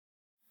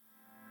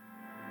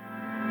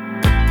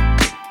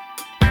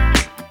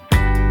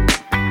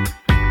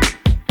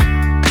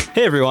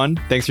Hey everyone,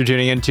 thanks for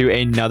tuning in to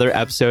another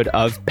episode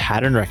of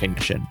Pattern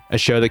Recognition, a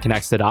show that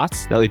connects the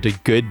dots that lead to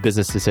good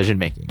business decision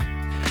making.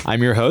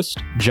 I'm your host,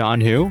 John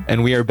Hu,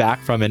 and we are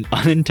back from an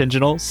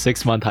unintentional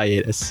 6-month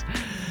hiatus.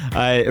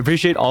 I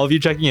appreciate all of you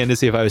checking in to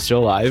see if I was still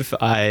alive.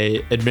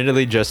 I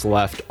admittedly just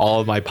left all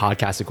of my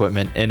podcast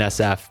equipment in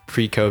SF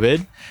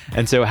pre-COVID,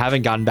 and so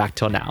haven't gotten back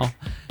till now.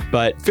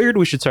 But figured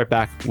we should start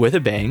back with a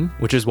bang,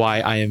 which is why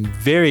I am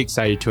very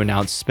excited to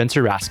announce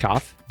Spencer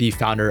Rascoff, the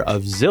founder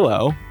of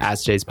Zillow,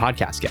 as today's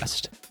podcast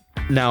guest.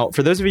 Now,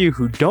 for those of you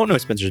who don't know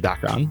Spencer's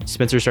background,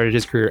 Spencer started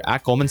his career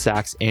at Goldman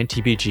Sachs and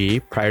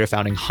TPG prior to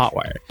founding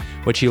Hotwire,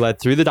 which he led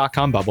through the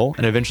dot-com bubble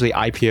and eventually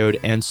IPO'd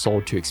and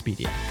sold to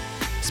Expedia.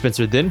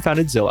 Spencer then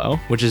founded Zillow,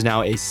 which is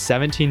now a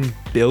 $17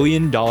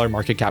 billion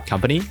market cap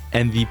company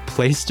and the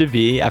place to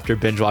be after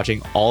binge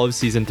watching all of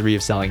season 3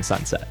 of Selling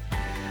Sunset.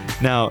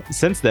 Now,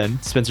 since then,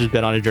 Spencer's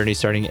been on a journey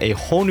starting a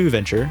whole new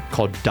venture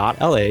called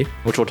 .LA,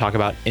 which we'll talk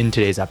about in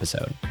today's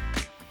episode.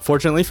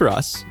 Fortunately for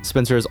us,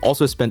 Spencer has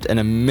also spent an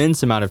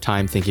immense amount of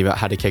time thinking about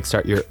how to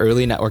kickstart your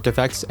early network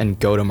effects and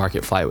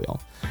go-to-market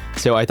flywheel.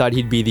 So I thought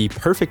he'd be the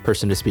perfect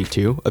person to speak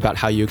to about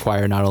how you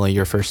acquire not only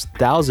your first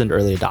 1,000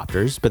 early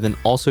adopters, but then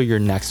also your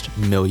next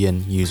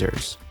 1,000,000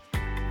 users.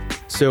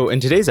 So in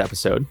today's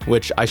episode,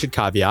 which I should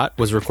caveat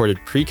was recorded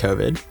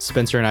pre-COVID,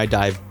 Spencer and I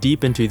dive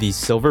deep into the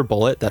silver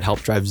bullet that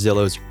helped drive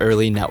Zillow's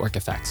early network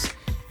effects,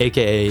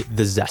 aka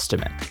the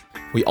Zestimate.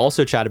 We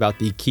also chat about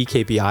the key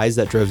KPIs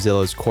that drove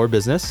Zillow's core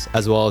business,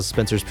 as well as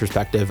Spencer's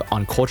perspective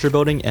on culture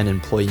building and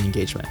employee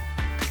engagement.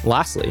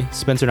 Lastly,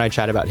 Spencer and I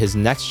chat about his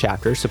next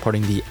chapter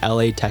supporting the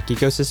LA tech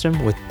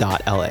ecosystem with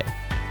 .LA.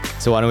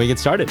 So why don't we get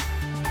started?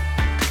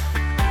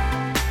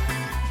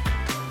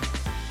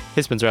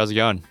 Hey Spencer, how's it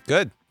going?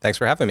 Good. Thanks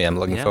for having me. I'm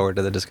looking forward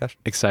to the discussion.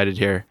 Excited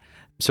here.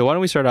 So why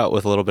don't we start out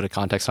with a little bit of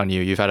context on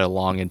you? You've had a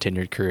long and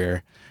tenured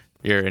career.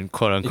 You're in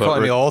quote unquote. You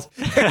calling me old?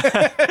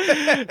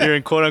 You're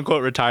in quote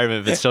unquote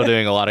retirement, but still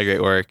doing a lot of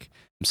great work.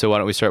 So why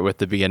don't we start with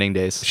the beginning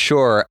days?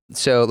 Sure.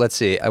 So let's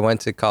see. I went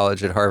to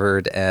college at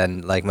Harvard,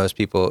 and like most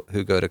people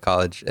who go to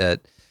college at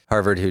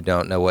Harvard who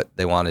don't know what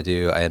they want to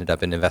do, I ended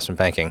up in investment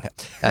banking.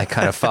 I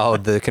kind of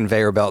followed the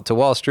conveyor belt to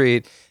Wall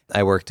Street.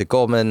 I worked at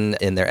Goldman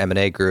in their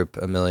M&A group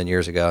a million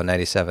years ago,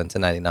 97 to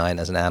 99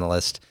 as an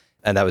analyst.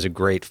 And that was a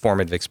great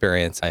formative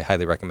experience. I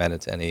highly recommend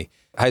it to any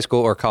high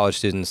school or college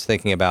students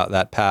thinking about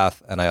that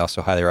path. And I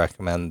also highly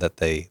recommend that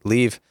they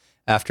leave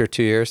after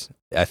 2 years.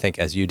 I think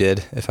as you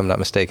did, if I'm not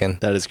mistaken.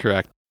 That is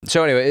correct.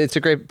 So anyway, it's a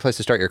great place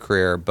to start your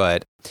career.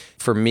 But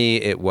for me,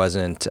 it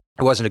wasn't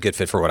a good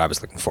fit for what I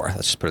was looking for.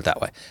 Let's just put it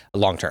that way,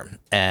 long term.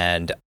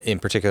 And in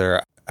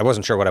particular, I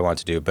wasn't sure what I wanted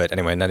to do. But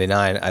anyway, in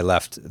 99, I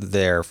left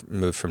there,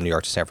 moved from New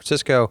York to San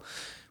Francisco,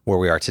 where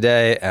we are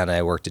today. And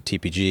I worked at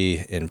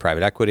TPG in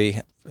private equity,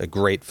 a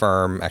great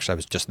firm. Actually, I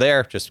was just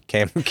there, just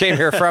came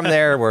here from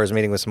there, where I was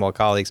meeting with some old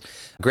colleagues.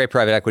 Great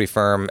private equity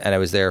firm. And I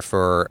was there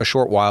for a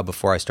short while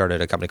before I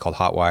started a company called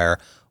Hotwire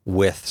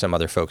with some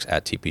other folks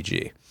at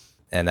TPG.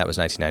 And that was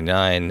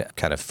 1999,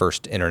 kind of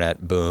first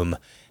internet boom.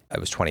 I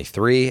was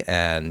 23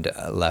 and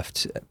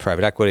left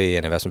private equity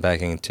and investment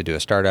banking to do a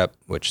startup,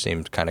 which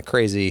seemed kind of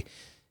crazy.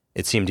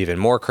 It seemed even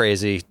more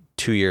crazy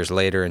 2 years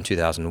later in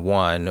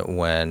 2001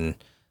 when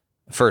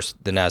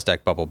first the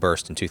NASDAQ bubble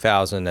burst in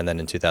 2000, and then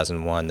in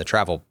 2001, the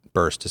travel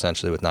burst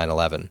essentially with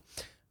 9/11.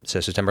 So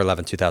September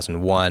 11,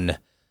 2001,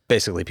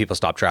 basically people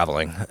stopped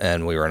traveling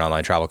and we were an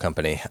online travel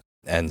company.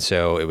 And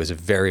so it was a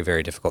very,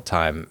 very difficult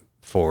time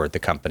for the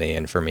company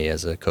and for me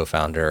as a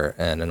co-founder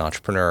and an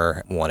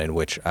entrepreneur, one in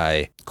which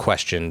I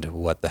questioned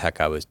what the heck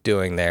I was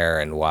doing there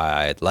and why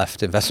I had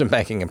left investment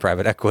banking and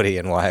private equity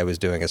and why I was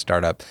doing a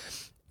startup.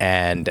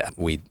 And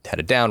we had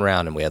a down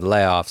round and we had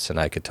layoffs, and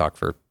I could talk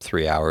for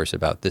 3 hours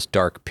about this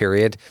dark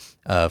period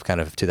of kind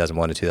of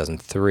 2001 to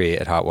 2003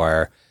 at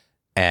Hotwire.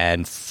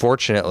 And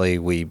fortunately,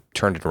 we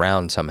turned it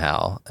around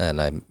somehow.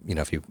 And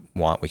if you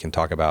want, we can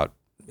talk about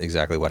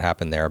exactly what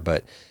happened there.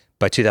 But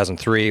by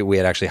 2003, we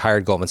had actually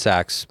hired Goldman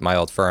Sachs, my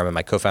old firm and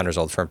my co-founder's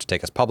old firm, to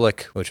take us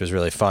public, which was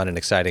really fun and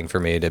exciting for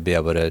me to be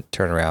able to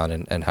turn around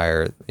and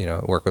hire,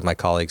 work with my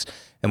colleagues.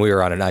 And we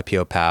were on an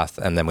IPO path,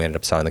 and then we ended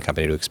up selling the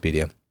company to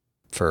Expedia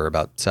for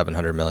about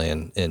 $700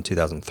 million in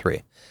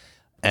 2003.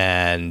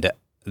 And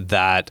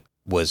that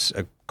was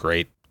a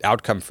great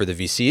outcome for the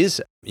VCs.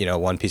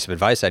 One piece of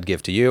advice I'd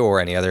give to you or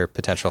any other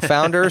potential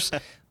founders,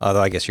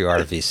 although I guess you are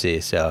a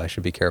VC, so I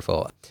should be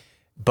careful.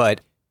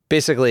 But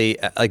basically,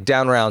 like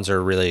down rounds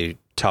are really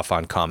tough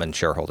on common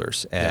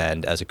shareholders.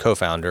 And as a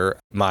co-founder,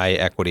 my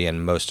equity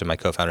and most of my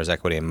co-founders'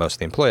 equity and most of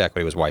the employee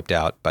equity was wiped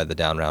out by the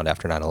down round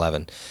after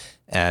 9/11.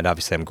 And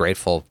obviously, I'm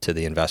grateful to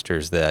the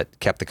investors that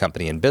kept the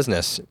company in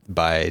business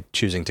by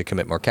choosing to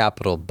commit more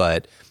capital.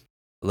 But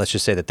let's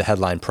just say that the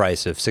headline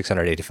price of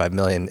 $685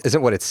 million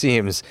isn't what it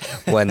seems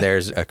when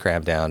there's a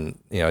cram down,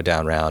 a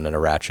down round and a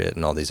ratchet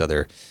and all these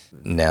other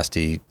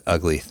nasty,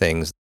 ugly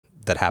things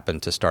that happen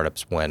to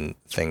startups when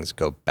things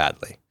go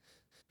badly.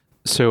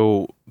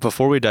 So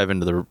before we dive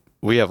into the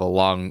we have a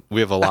lot of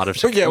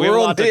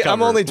yeah,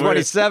 I'm only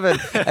 27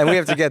 and we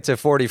have to get to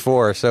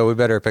 44, so we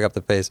better pick up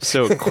the pace.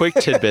 So quick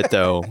tidbit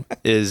though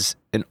is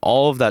in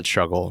all of that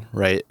struggle,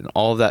 right? In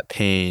all of that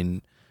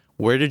pain,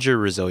 where did your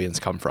resilience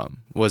come from?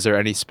 Was there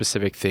any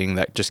specific thing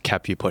that just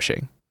kept you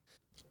pushing?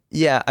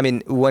 Yeah, I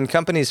mean, when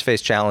companies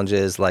face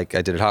challenges like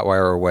I did at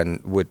Hotwire or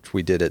which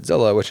we did at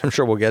Zillow, which I'm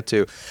sure we'll get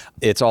to,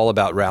 it's all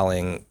about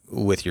rallying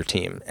with your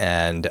team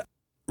and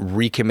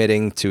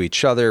recommitting to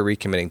each other,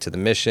 recommitting to the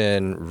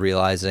mission,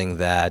 realizing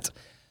that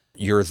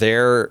you're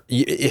there.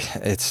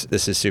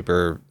 This is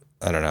super,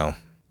 I don't know.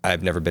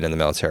 I've never been in the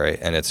military,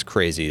 and it's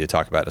crazy to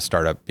talk about a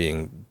startup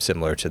being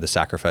similar to the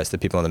sacrifice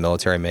that people in the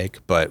military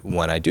make. But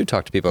when I do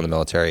talk to people in the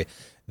military,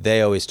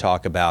 they always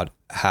talk about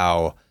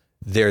how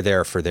they're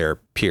there for their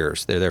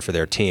peers. They're there for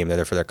their team. They're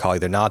there for their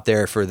colleague. They're not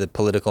there for the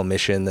political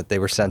mission that they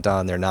were sent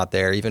on. They're not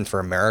there even for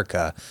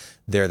America.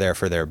 They're there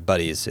for their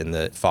buddies in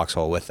the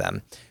foxhole with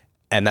them.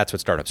 And that's what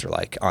startups are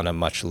like on a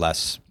much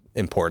less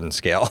important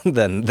scale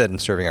than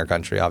serving our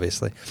country,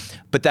 obviously.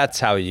 But that's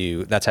how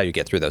you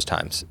get through those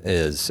times,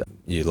 is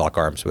you lock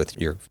arms with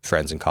your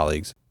friends and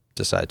colleagues,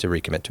 decide to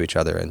recommit to each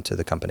other and to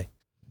the company.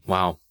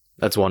 Wow,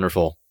 that's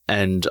wonderful.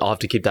 And I'll have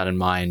to keep that in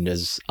mind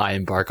as I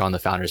embark on the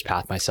founder's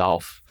path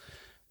myself.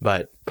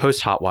 But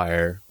post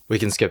Hotwire, we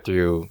can skip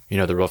through,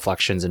 the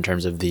reflections in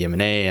terms of the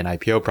M&A and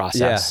IPO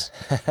process.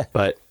 Yeah.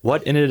 But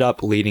what ended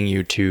up leading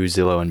you to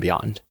Zillow and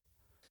beyond?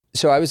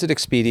 So I was at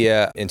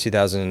Expedia in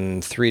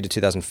 2003 to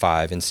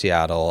 2005 in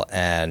Seattle,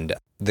 and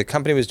the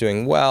company was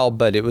doing well,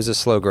 but it was a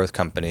slow growth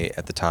company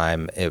at the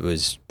time. It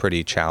was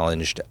pretty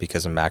challenged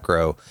because of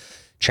macro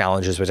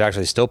challenges, which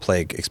actually still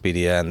plague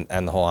Expedia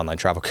and the whole online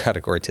travel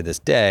category to this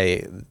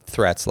day.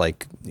 Threats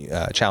like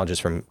challenges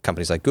from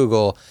companies like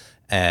Google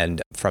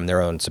and from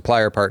their own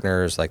supplier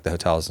partners like the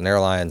hotels and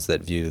airlines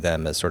that view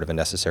them as sort of a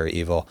necessary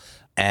evil.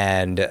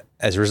 And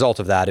as a result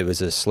of that, it was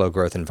a slow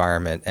growth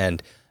environment.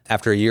 And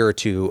after a year or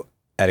two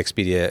at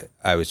Expedia,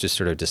 I was just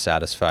sort of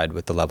dissatisfied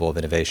with the level of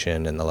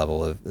innovation and the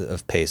level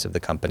of pace of the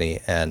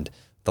company and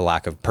the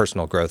lack of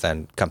personal growth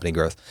and company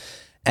growth.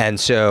 And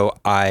so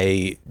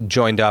I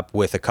joined up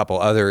with a couple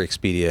other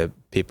Expedia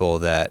people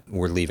that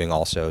were leaving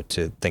also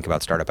to think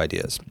about startup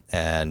ideas.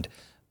 And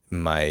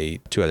my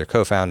two other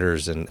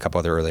co-founders and a couple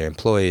other early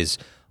employees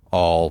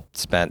all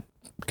spent,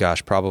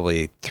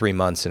 probably 3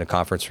 months in a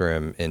conference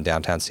room in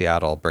downtown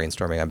Seattle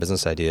brainstorming on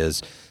business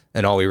ideas.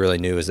 And all we really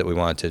knew is that we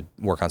wanted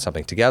to work on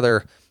something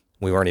together.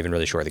 We weren't even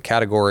really sure of the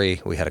category.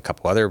 We had a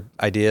couple other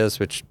ideas,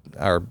 which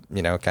are,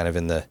 kind of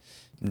in the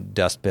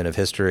dustbin of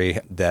history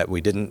that we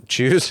didn't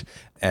choose.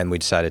 And we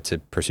decided to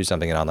pursue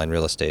something in online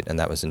real estate. And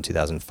that was in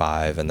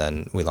 2005. And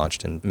then we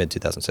launched in mid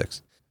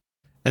 2006.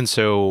 And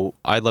so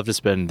I'd love to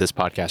spend this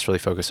podcast really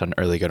focused on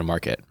early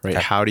go-to-market, right?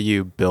 Okay. How do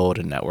you build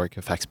a network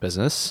effects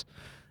business?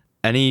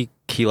 Any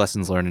key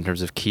lessons learned in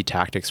terms of key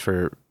tactics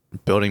for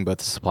building both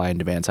the supply and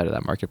demand side of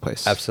that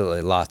marketplace?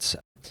 Absolutely, lots.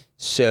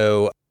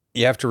 So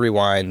you have to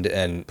rewind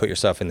and put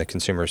yourself in the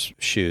consumer's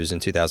shoes in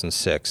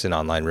 2006 in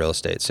online real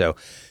estate. So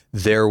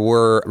there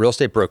were real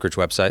estate brokerage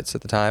websites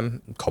at the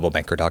time,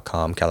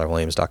 ColdwellBanker.com,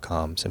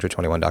 KellerWilliams.com,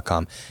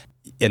 Century21.com,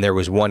 and there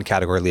was one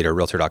category leader,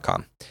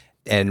 Realtor.com.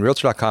 And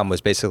Realtor.com was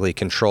basically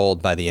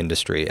controlled by the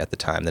industry at the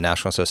time. The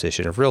National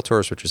Association of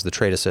Realtors, which is the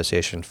trade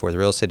association for the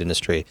real estate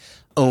industry,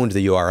 owned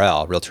the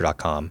URL,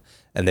 Realtor.com,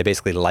 and they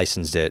basically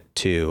licensed it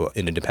to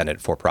an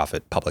independent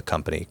for-profit public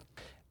company.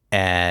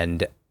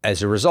 And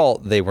as a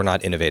result, they were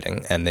not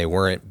innovating and they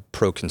weren't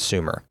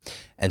pro-consumer.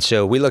 And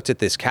so we looked at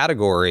this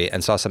category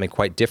and saw something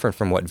quite different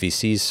from what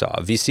VCs saw.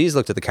 VCs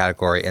looked at the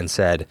category and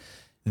said,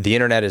 the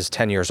internet is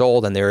 10 years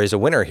old and there is a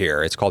winner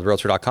here. It's called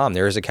Realtor.com.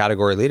 There is a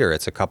category leader.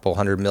 It's a couple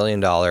 $100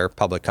 million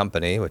public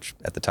company, which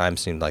at the time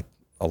seemed like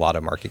a lot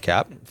of market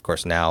cap. Of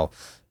course, now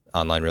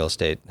online real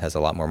estate has a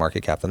lot more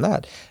market cap than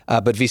that.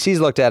 But VCs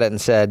looked at it and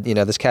said,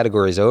 this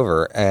category is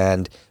over.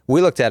 And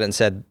we looked at it and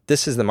said,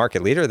 this is the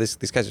market leader. This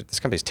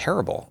company's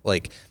terrible.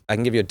 Like, I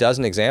can give you a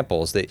dozen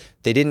examples. They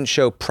didn't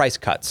show price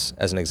cuts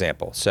as an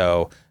example.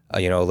 So, a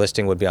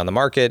listing would be on the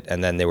market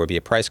and then there would be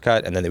a price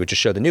cut and then they would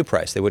just show the new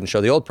price. They wouldn't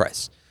show the old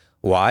price.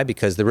 Why?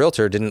 Because the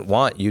realtor didn't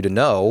want you to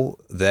know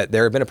that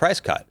there had been a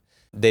price cut.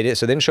 So they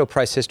didn't show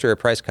price history or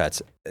price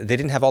cuts. They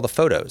didn't have all the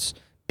photos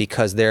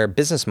because their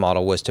business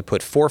model was to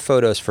put 4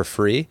 photos for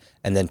free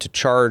and then to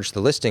charge the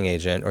listing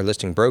agent or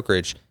listing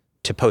brokerage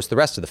to post the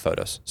rest of the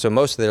photos. So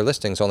most of their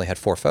listings only had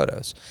 4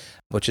 photos,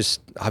 which is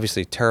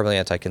obviously terribly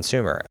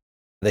anti-consumer.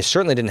 They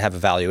certainly didn't have a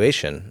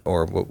valuation,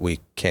 or what we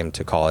came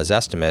to call as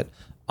estimate,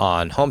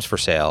 on homes for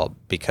sale,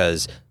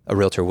 because a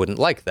realtor wouldn't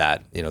like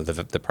that.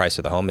 The price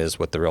of the home is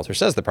what the realtor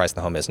says the price of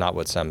the home is, not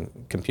what some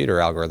computer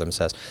algorithm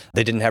says.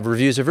 They didn't have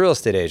reviews of real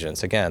estate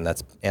agents. Again,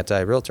 that's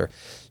anti-realtor.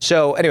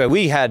 So anyway,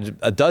 we had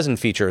a dozen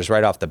features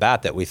right off the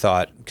bat that we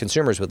thought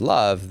consumers would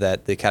love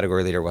that the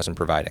category leader wasn't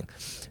providing,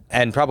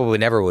 and probably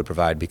never would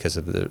provide because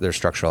of their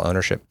structural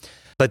ownership.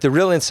 But the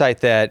real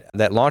insight that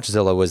launched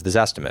Zillow was the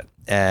Zestimate.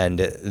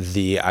 And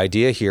the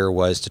idea here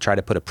was to try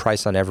to put a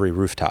price on every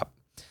rooftop,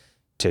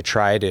 to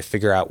try to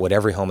figure out what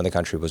every home in the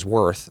country was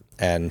worth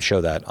and show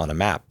that on a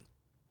map.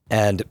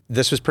 And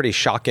this was pretty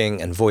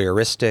shocking and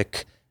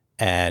voyeuristic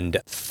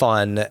and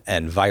fun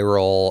and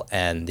viral.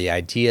 And the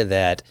idea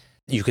that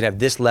you could have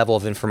this level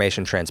of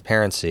information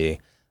transparency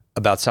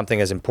about something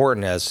as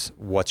important as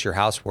what's your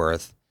house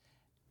worth.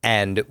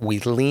 And we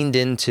leaned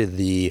into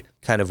the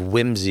kind of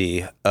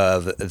whimsy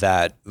of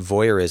that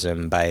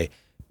voyeurism by,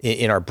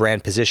 in our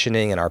brand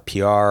positioning and our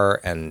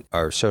PR and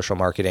our social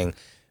marketing,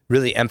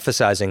 really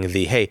emphasizing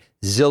the, hey,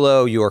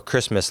 Zillow your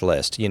Christmas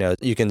list. You know,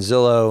 you can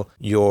Zillow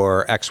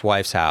your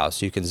ex-wife's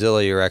house. You can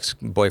Zillow your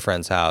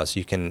ex-boyfriend's house.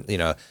 You can,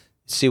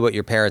 see what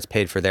your parents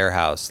paid for their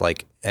house.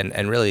 Like,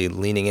 and really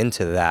leaning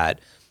into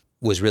that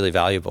was really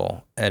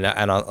valuable. And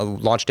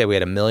on launch day, we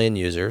had 1 million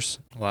users.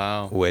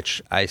 Wow.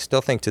 Which I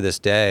still think to this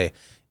day,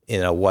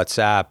 in a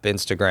WhatsApp,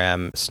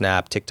 Instagram,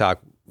 Snap, TikTok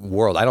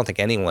world, I don't think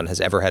anyone has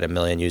ever had 1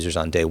 million users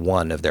on day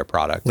one of their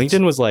product.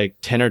 LinkedIn was like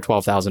 10 or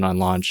 12,000 on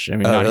launch. I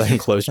mean, not really? even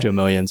close to 1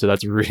 million. So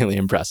that's really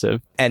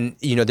impressive. And,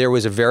 there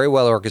was a very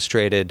well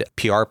orchestrated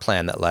PR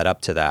plan that led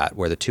up to that,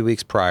 where the 2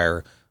 weeks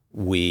prior,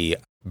 we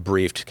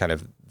briefed kind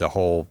of the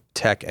whole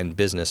tech and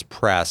business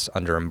press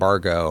under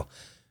embargo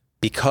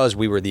because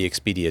we were the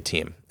Expedia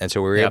team. And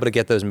so we were able to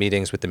get those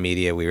meetings with the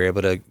media. We were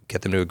able to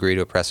get them to agree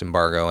to a press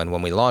embargo. And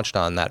when we launched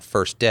on that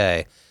first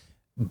day,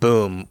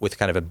 boom, with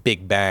kind of a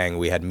big bang,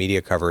 we had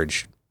media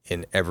coverage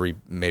in every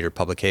major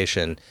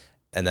publication.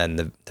 And then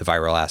the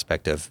viral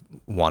aspect of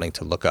wanting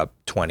to look up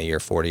 20 or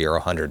 40 or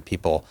 100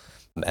 people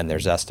and their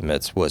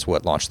estimates was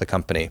what launched the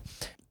company.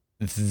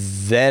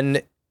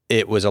 Then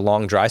it was a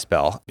long dry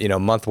spell.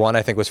 Month one,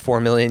 I think, was 4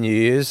 million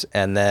UUs,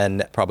 and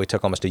then probably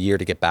took almost a year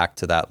to get back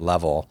to that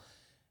level.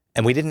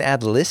 And we didn't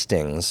add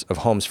listings of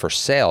homes for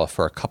sale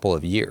for a couple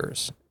of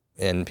years.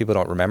 And people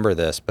don't remember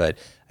this, but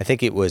I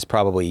think it was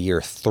probably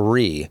year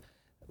 3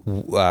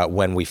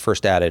 when we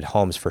first added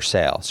homes for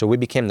sale. So we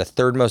became the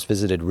 3rd most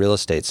visited real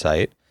estate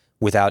site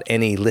without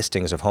any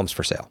listings of homes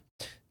for sale.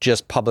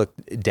 Just public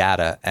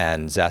data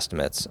and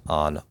Zestimates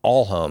on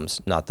all homes,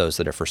 not those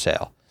that are for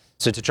sale.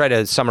 So to try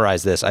to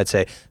summarize this, I'd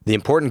say the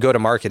important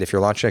go-to-market if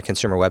you're launching a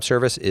consumer web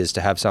service is to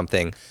have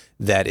something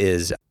that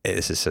is,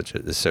 this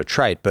is so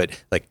trite,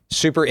 but like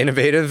super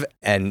innovative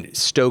and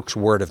stokes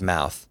word of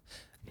mouth.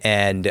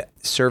 And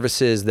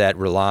services that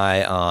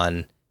rely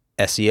on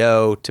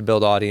SEO to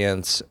build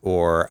audience,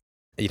 or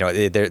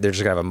they're just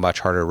gonna have a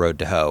much harder road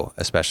to hoe,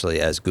 especially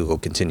as Google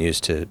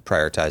continues to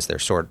prioritize their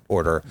sort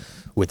order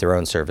with their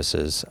own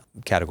services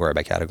category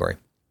by category.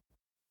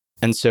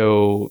 And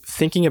so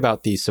thinking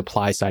about the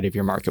supply side of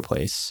your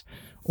marketplace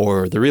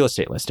or the real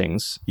estate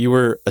listings, you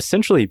were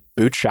essentially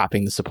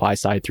bootstrapping the supply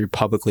side through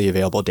publicly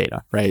available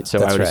data, right?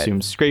 So I would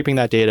assume scraping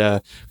that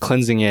data,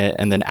 cleansing it,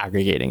 and then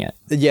aggregating it.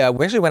 Yeah,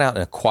 we actually went out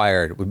and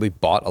acquired, we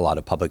bought a lot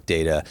of public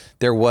data.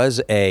 There was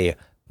a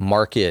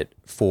market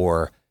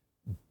for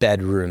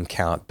bedroom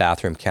count,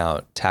 bathroom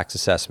count, tax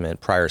assessment,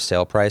 prior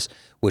sale price,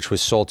 which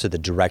was sold to the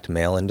direct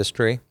mail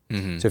industry.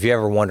 Mm-hmm. So if you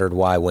ever wondered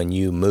why when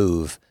you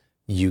move,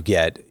 you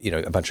get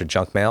a bunch of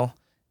junk mail,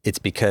 it's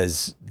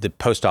because the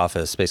post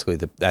office basically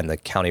and the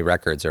county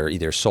records are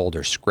either sold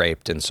or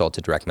scraped and sold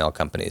to direct mail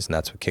companies, and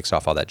that's what kicks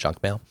off all that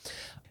junk mail.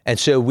 And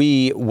so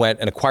we went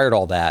and acquired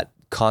all that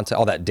content,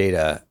 all that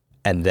data,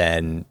 and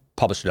then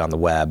published it on the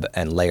web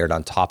and layered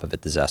on top of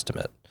it the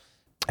Zestimate.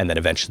 And then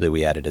eventually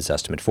we added a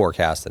Zestimate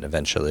forecast, and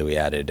eventually we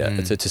added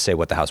to say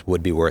what the house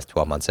would be worth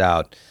 12 months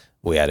out.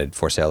 We added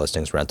for sale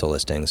listings, rental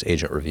listings,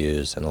 agent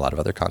reviews, and a lot of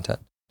other content.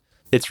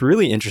 It's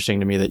really interesting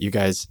to me that you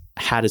guys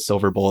had a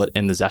silver bullet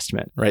in the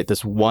Zestimate, right?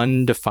 This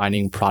one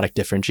defining product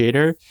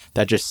differentiator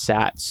that just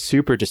sat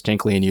super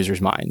distinctly in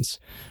users' minds,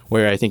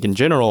 where I think in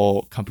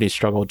general, companies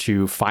struggle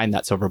to find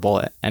that silver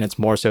bullet. And it's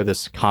more so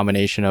this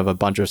combination of a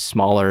bunch of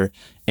smaller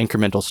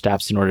incremental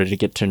steps in order to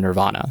get to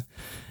nirvana.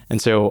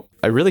 And so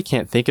I really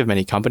can't think of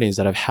many companies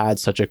that have had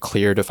such a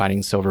clear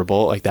defining silver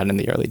bullet like that in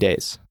the early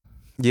days.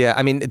 Yeah,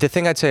 I mean, the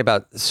thing I'd say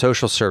about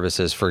social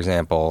services, for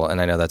example, and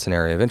I know that's an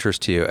area of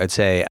interest to you, I'd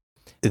say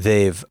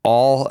they've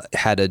all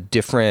had a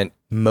different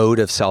mode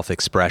of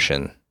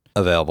self-expression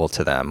available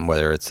to them,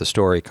 whether it's the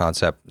story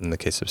concept in the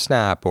case of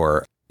Snap,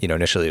 or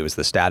initially it was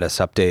the status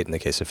update in the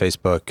case of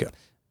Facebook,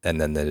 and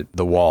then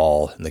the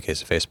wall in the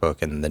case of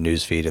Facebook, and the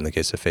newsfeed in the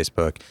case of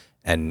Facebook.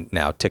 And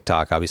now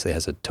TikTok obviously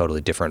has a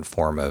totally different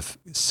form of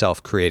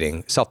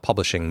self-creating,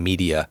 self-publishing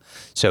media.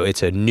 So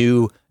it's a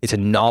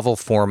novel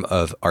form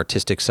of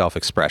artistic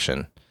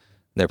self-expression.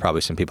 There are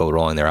probably some people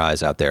rolling their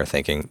eyes out there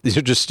thinking, these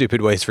are just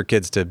stupid ways for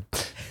kids to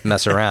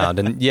mess around.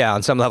 And yeah,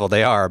 on some level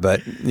they are,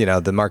 but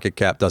the market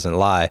cap doesn't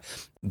lie.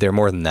 They're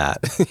more than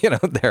that.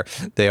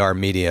 They are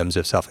mediums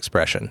of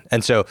self-expression.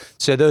 And so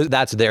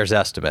that's their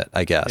Zestimate,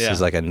 I guess, is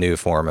like a new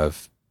form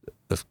of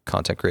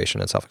content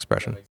creation and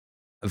self-expression.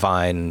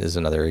 Vine was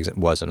another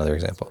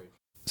example.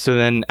 So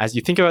then as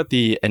you think about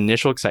the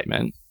initial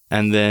excitement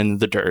and then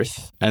the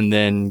dearth and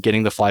then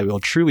getting the flywheel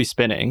truly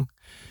spinning,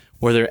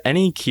 were there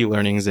any key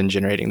learnings in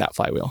generating that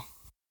flywheel?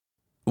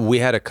 We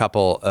had a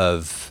couple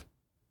of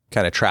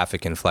kind of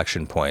traffic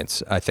inflection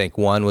points. I think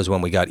one was when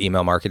we got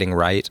email marketing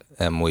right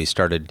and we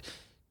started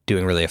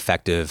doing really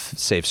effective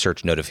safe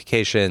search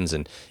notifications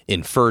and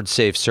inferred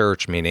safe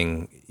search,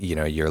 meaning,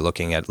 you're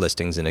looking at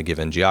listings in a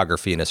given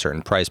geography and a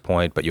certain price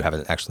point, but you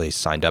haven't actually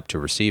signed up to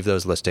receive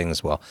those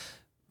listings. Well,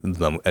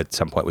 at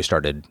some point we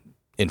started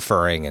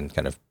inferring and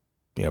kind of,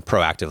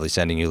 proactively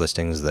sending you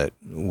listings that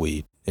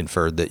we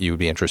inferred that you would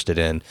be interested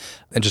in,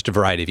 and just a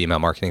variety of email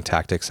marketing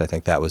tactics. I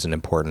think that was an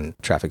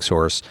important traffic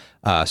source.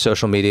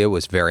 Social media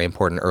was very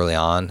important early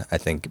on. I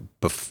think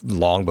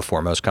long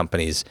before most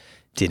companies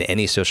did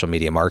any social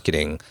media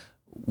marketing,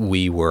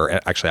 we were,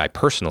 actually I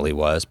personally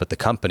was, but the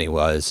company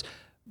was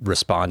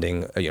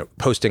responding,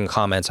 posting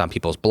comments on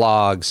people's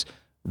blogs,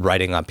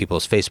 writing on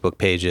people's Facebook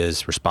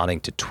pages, responding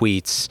to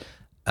tweets.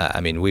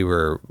 We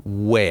were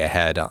way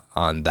ahead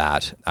on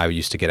that. I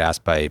used to get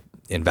asked by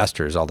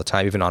investors all the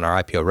time, even on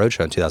our IPO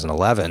roadshow in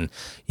 2011,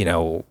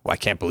 I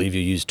can't believe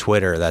you use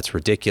Twitter. That's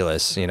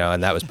ridiculous.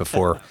 And that was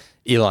before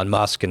Elon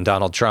Musk and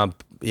Donald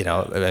Trump,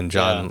 and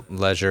John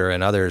Legere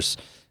and others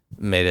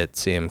made it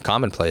seem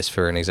commonplace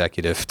for an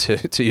executive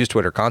to use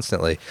Twitter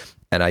constantly.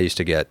 And I used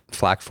to get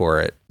flack for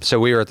it. So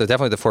we were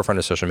definitely at the forefront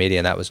of social media,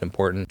 and that was an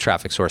important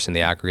traffic source in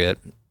the aggregate.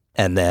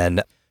 And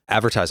then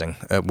advertising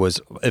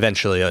was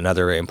eventually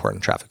another very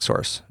important traffic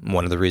source.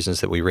 One of the reasons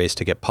that we raced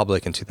to get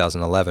public in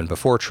 2011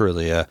 before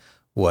Trulia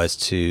was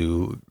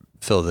to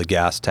fill the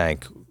gas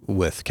tank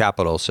with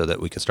capital so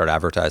that we could start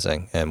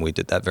advertising. And we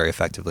did that very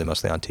effectively,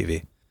 mostly on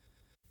TV.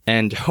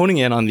 And honing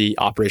in on the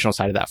operational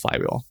side of that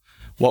flywheel,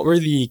 what were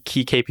the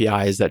key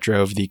KPIs that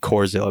drove the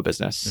core Zillow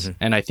business? Mm-hmm.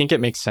 And I think it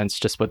makes sense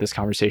to split this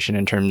conversation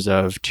in terms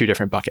of two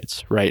different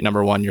buckets, right?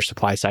 Number one, your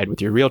supply side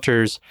with your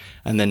realtors,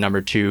 and then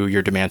number two,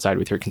 your demand side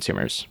with your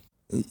consumers.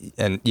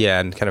 And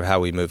kind of how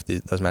we moved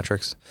those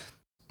metrics.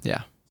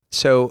 Yeah.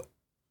 So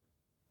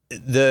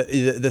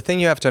the thing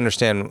you have to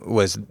understand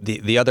was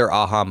the other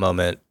aha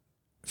moment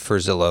for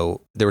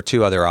Zillow. There were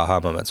two other aha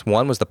moments.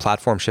 One was the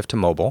platform shift to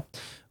mobile,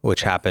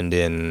 which happened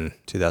in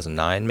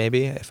 2009,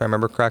 maybe, if I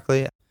remember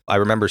correctly. I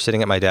remember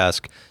sitting at my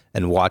desk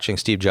and watching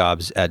Steve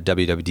Jobs at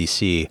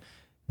WWDC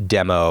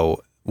demo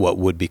what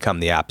would become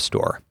the App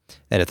Store.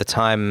 And at the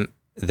time,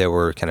 there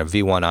were kind of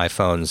V1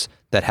 iPhones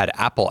that had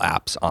Apple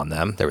apps on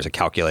them. There was a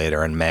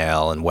calculator and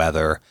mail and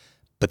weather,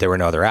 but there were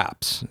no other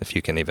apps. If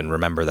you can even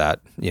remember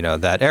that,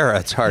 that era,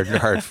 it's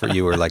hard for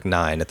you were like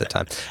 9 at the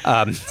time.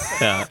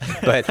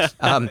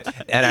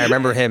 And I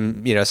remember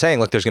him, saying,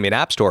 look, there's going to be an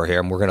app store here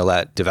and we're going to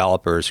let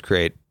developers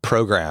create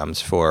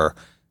programs for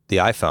the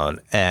iPhone.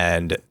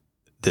 And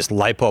this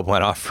light bulb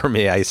went off for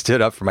me. I stood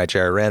up from my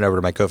chair, ran over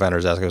to my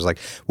co-founder's desk. I was like,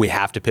 we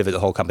have to pivot the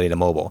whole company to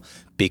mobile,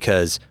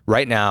 because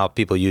right now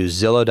people use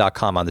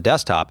Zillow.com on the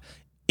desktop.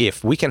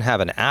 If we can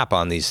have an app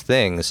on these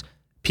things,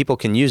 people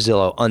can use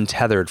Zillow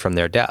untethered from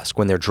their desk.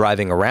 When they're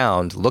driving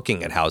around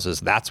looking at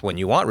houses, that's when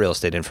you want real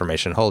estate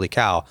information. Holy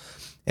cow.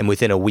 And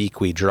within a week,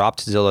 we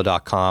dropped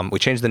Zillow.com. We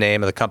changed the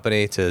name of the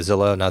company to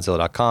Zillow, not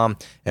Zillow.com.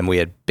 And we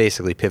had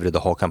basically pivoted the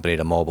whole company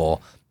to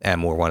mobile.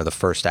 And we're one of the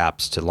first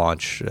apps to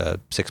launch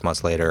 6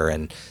 months later.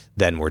 And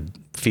then we're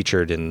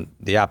featured in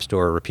the App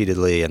Store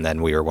repeatedly. And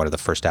then we were one of the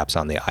first apps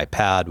on the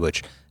iPad,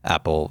 which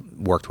Apple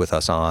worked with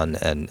us on,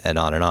 and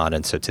on and on.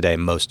 And so today,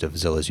 most of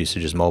Zillow's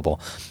usage is mobile.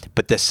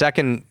 But the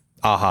second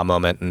aha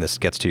moment, and this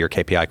gets to your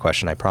KPI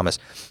question, I promise,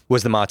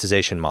 was the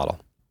monetization model.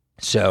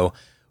 So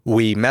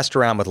we messed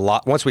around with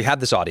once we had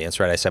this audience,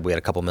 right? I said we had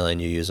a couple million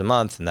UUs a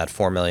month, and that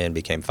 4 million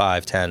became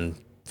 5, 10,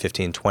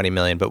 15, 20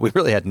 million, but we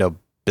really had no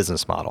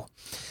business model.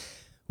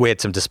 We had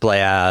some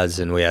display ads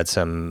and we had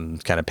some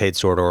kind of paid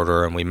sort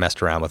order, and we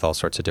messed around with all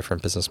sorts of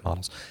different business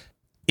models.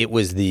 It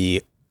was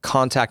the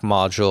contact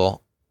module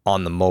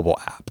on the mobile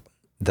app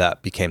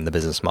that became the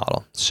business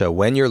model. So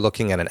when you're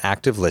looking at an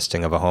active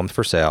listing of a home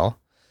for sale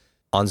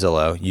on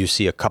Zillow, you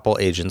see a couple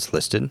agents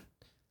listed.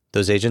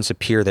 Those agents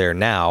appear there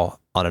now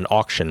on an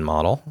auction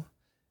model,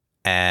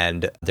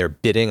 and they're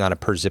bidding on a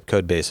per zip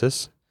code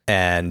basis,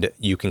 and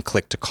you can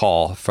click to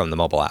call from the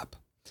mobile app.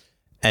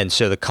 And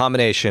so the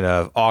combination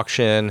of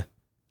auction,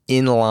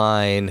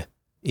 inline,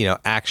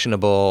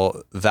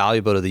 actionable,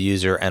 valuable to the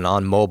user, and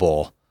on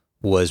mobile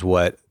was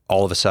what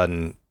all of a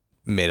sudden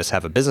made us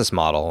have a business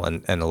model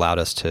and allowed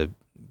us to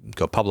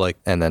go public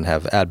and then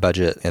have ad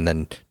budget and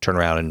then turn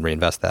around and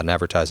reinvest that in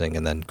advertising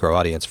and then grow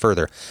audience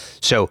further.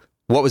 So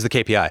what was the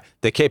KPI?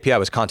 The KPI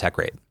was contact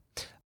rate.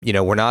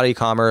 We're not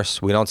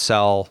e-commerce. We don't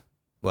sell.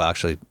 Well,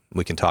 actually,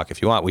 we can talk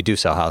if you want. We do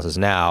sell houses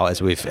now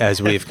as we've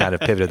kind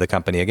of pivoted the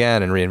company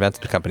again and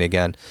reinvented the company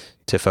again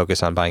to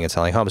focus on buying and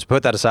selling homes.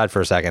 Put that aside for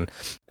a second.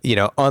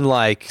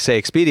 Unlike,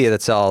 say, Expedia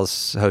that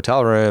sells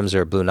hotel rooms,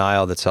 or Blue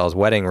Nile that sells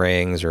wedding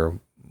rings or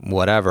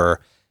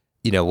whatever,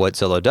 what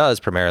Zillow does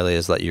primarily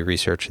is let you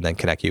research and then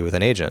connect you with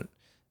an agent.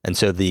 And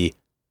so the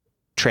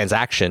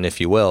transaction,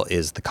 if you will,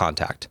 is the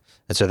contact.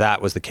 And so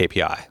that was the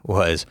KPI,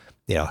 was,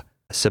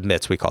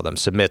 submits, we call them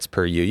submits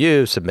per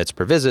UU, submits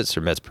per visit,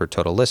 submits per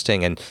total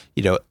listing. And,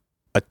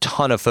 a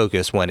ton of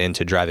focus went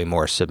into driving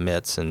more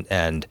submits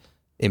and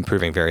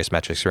improving various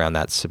metrics around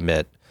that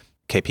submit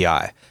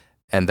KPI.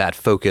 And that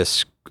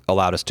focus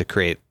allowed us to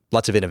create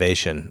lots of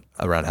innovation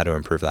around how to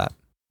improve that.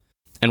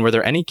 And were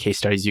there any case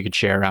studies you could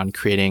share around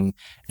creating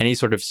any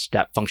sort of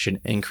step function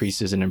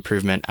increases and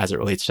improvement as it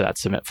relates to that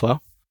submit flow?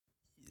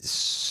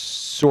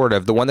 Sort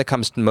of. The one that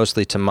comes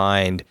mostly to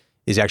mind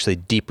is actually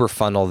deeper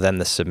funnel than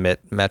the submit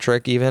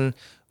metric even,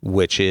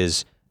 which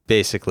is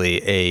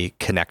basically a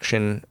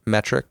connection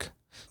metric.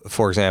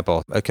 For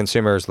example, a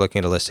consumer is looking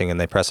at a listing and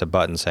they press a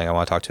button saying, I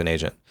want to talk to an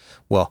agent.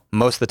 Well,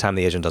 most of the time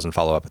the agent doesn't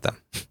follow up with them.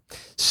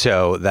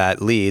 So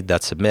that lead,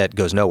 that submit,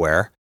 goes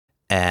nowhere.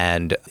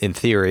 And in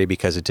theory,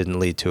 because it didn't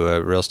lead to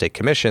a real estate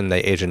commission,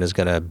 the agent is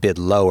going to bid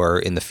lower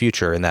in the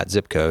future in that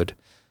zip code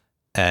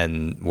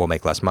and will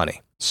make less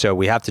money. So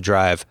we have to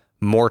drive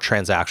more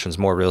transactions,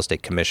 more real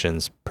estate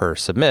commissions per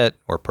submit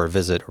or per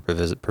visit or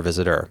per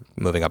visitor,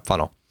 moving up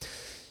funnel.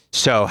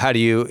 So how do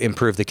you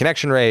improve the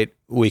connection rate?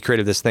 We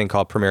created this thing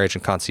called Premier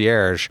Agent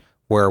Concierge,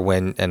 where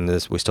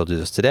we still do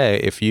this today,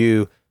 if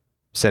you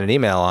send an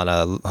email on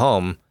a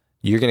home,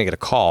 you're going to get a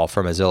call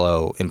from a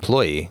Zillow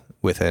employee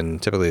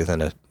typically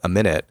within a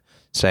minute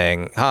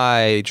saying,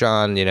 hi,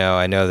 John,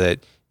 I know that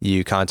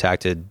you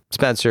contacted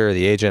Spencer,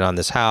 the agent on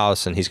this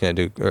house, and he's going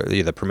to do, or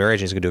the Premier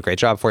Agent is going to do a great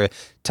job for you.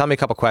 Tell me a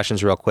couple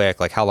questions real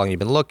quick, like how long you've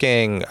been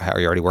looking, how are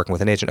you already working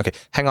with an agent? Okay,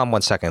 hang on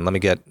 1 second. Let me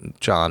get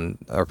John,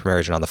 our Premier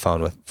Agent, on the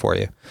phone for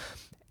you.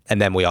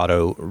 And then we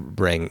auto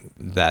bring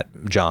that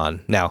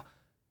John. Now,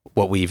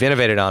 what we've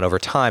innovated on over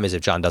time is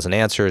if John doesn't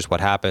answer, what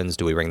happens?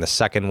 Do we ring the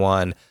second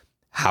one?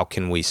 How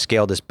can we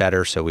scale this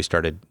better? So we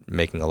started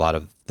making a lot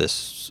of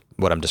this,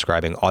 what I'm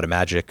describing,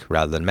 automagic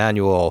rather than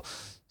manual.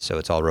 So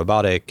it's all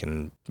robotic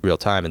and real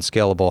time and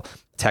scalable.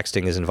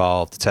 Texting is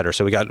involved, et cetera.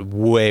 So we got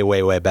way,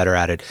 way, way better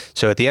at it.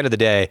 So at the end of the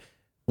day,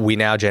 we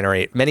now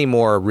generate many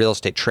more real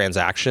estate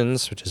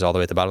transactions, which is all the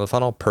way at the bottom of the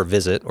funnel, per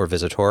visit or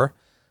visitor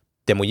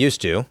than we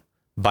used to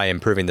by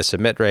improving the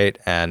submit rate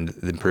and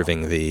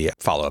improving the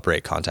follow-up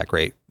rate, contact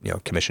rate,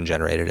 commission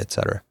generated, et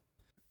cetera.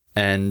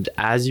 And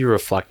as you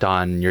reflect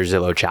on your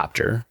Zillow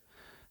chapter,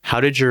 how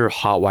did your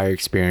Hotwire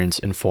experience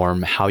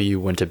inform how you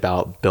went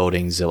about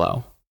building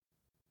Zillow?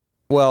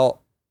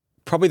 Well,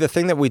 probably the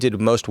thing that we did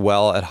most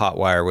well at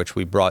Hotwire, which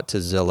we brought to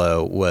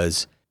Zillow,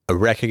 was a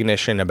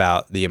recognition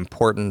about the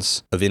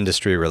importance of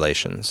industry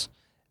relations.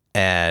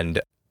 And,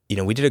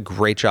 we did a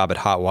great job at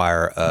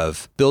Hotwire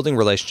of building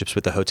relationships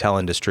with the hotel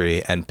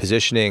industry and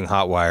positioning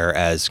Hotwire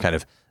as kind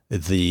of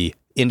the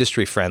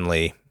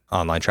industry-friendly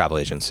online travel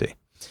agency.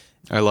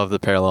 I love the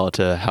parallel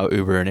to how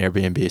Uber and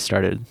Airbnb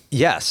started.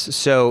 Yes.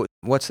 So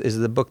is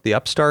the book The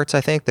Upstarts,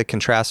 I think, that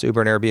contrasts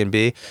Uber and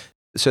Airbnb?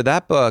 So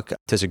that book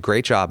does a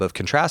great job of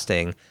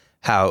contrasting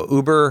how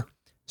Uber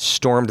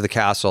stormed the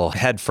castle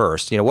head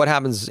first. What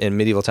happens in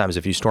medieval times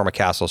if you storm a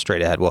castle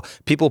straight ahead? Well,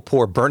 people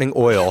pour burning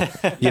oil,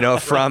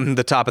 from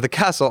the top of the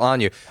castle on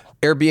you.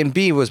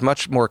 Airbnb was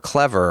much more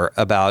clever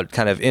about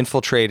kind of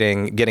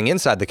infiltrating, getting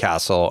inside the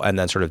castle, and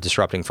then sort of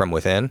disrupting from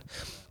within.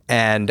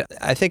 And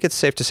I think it's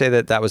safe to say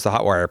that that was the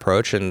Hotwire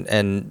approach. And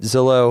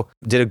Zillow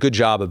did a good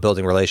job of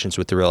building relations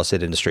with the real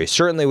estate industry.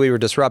 Certainly we were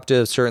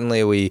disruptive.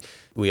 Certainly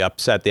we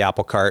upset the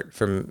apple cart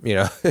from,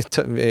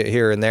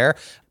 here and there.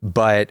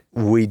 But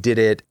we did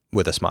it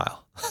with a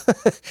smile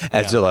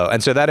at Zillow.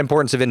 And so that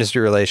importance of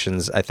industry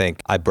relations, I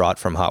think I brought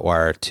from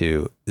Hotwire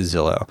to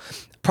Zillow.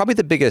 Probably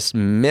the biggest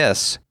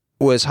miss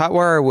was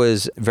Hotwire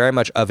was very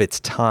much of its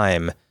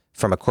time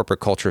from a corporate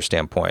culture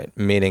standpoint,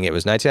 meaning it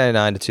was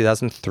 1999 to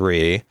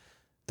 2003.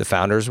 The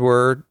founders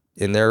were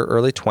in their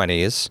early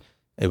 20s.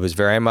 It was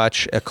very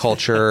much a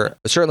culture,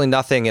 certainly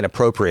nothing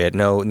inappropriate,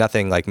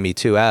 nothing like Me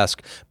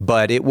Too-esque,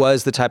 but it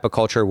was the type of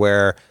culture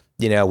where,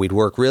 we'd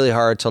work really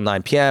hard till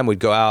 9 p.m. We'd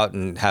go out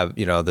and have,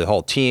 the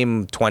whole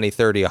team, 20,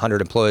 30, 100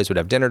 employees would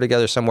have dinner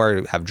together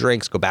somewhere, have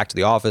drinks, go back to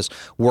the office,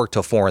 work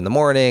till 4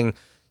 a.m,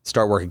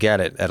 start work again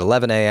at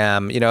 11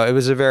 a.m. It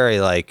was a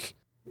very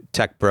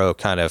tech bro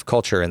kind of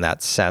culture in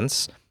that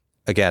sense.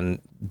 Again,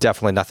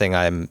 definitely nothing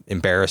I'm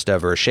embarrassed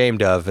of or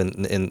ashamed of,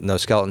 and no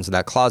skeletons in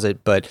that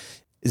closet, but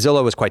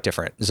Zillow was quite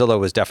different. Zillow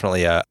was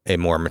definitely a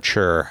more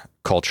mature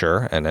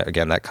culture. And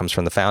again, that comes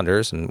from the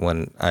founders. And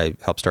when I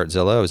helped start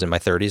Zillow, I was in my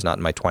 30s, not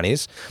in my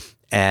 20s.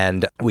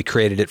 And we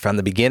created it from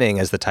the beginning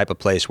as the type of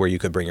place where you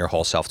could bring your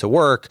whole self to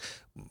work.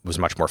 It was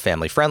much more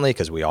family friendly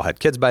because we all had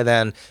kids by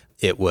then.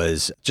 It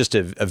was just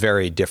a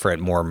very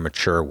different, more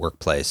mature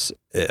workplace,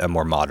 a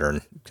more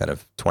modern kind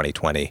of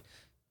 2020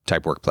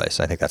 type workplace.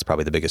 I think that's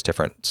probably the biggest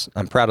difference.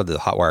 I'm proud of the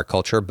Hotwire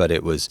culture, but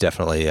it was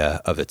definitely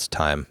of its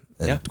time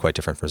and quite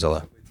different from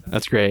Zillow.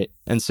 That's great.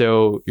 And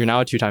so you're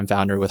now a 2-time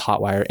founder with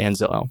Hotwire and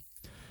Zillow.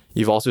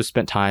 You've also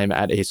spent time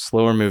at a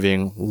slower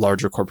moving,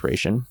 larger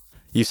corporation.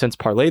 You've since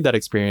parlayed that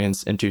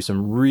experience into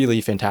some really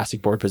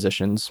fantastic board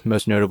positions,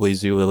 most notably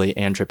Zulily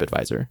and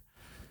TripAdvisor.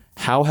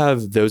 How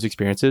have those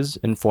experiences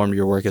informed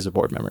your work as a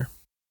board member?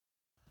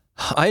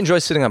 I enjoy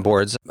sitting on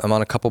boards. I'm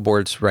on a couple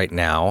boards right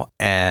now,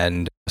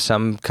 and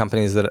some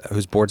companies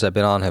whose boards I've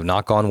been on have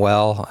not gone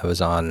well. I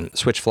was on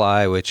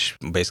Switchfly, which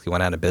basically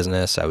went out of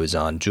business. I was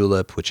on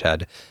Julep, which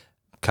had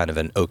kind of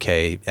an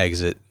okay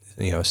exit,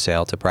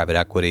 sale to private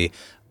equity.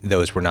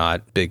 Those were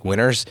not big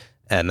winners.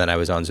 And then I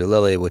was on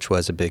Zulily, which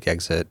was a big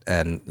exit.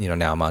 And,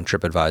 now I'm on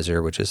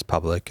TripAdvisor, which is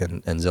public,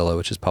 and Zillow,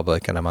 which is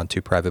public, and I'm on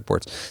 2 private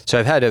boards. So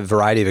I've had a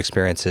variety of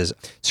experiences.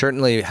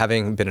 Certainly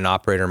having been an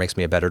operator makes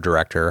me a better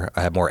director.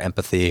 I have more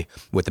empathy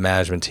with the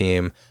management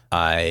team.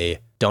 I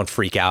don't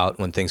freak out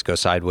when things go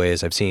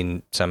sideways. I've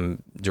seen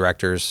some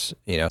directors,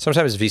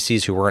 sometimes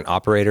VCs who weren't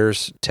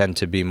operators tend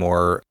to be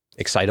more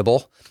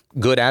excitable,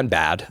 good and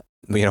bad.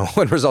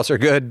 When results are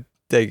good,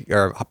 they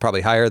are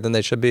probably higher than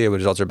they should be. When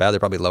results are bad, they're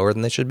probably lower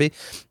than they should be.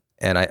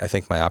 And I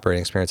think my operating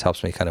experience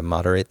helps me kind of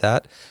moderate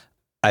that.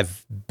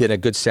 I've been a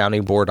good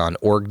sounding board on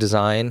org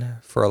design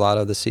for a lot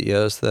of the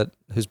CEOs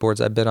whose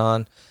boards I've been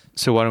on.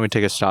 So why don't we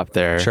take a stop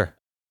there? Sure.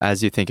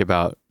 As you think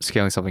about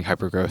scaling something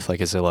hypergrowth like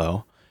a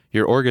Zillow,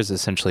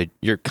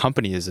 your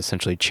company is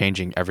essentially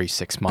changing every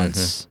 6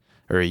 months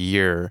or a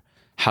year.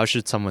 How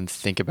should someone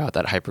think about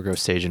that hypergrowth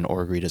stage in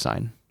org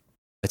redesign?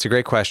 It's a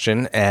great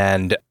question.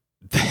 And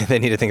they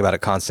need to think about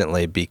it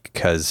constantly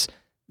because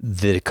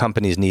the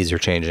company's needs are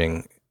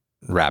changing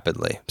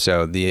rapidly.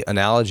 So the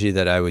analogy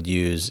that I would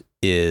use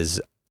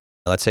is,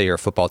 let's say you're a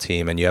football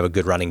team and you have a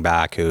good running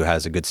back who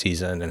has a good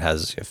season and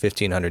has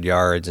 1,500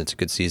 yards. It's a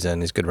good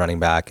season. He's a good running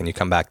back. And you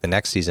come back the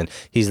next season,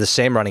 he's the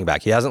same running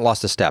back. He hasn't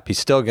lost a step. He's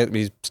still capable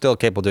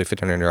of doing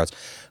 1,500 yards.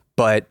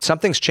 But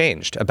something's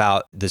changed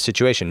about the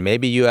situation.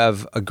 Maybe you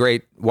have a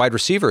great wide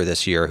receiver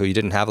this year who you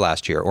didn't have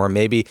last year, or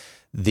maybe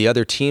the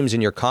other teams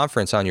in your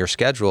conference on your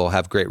schedule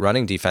have great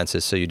running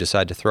defenses, so you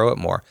decide to throw it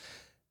more.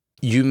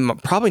 You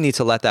probably need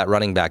to let that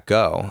running back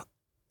go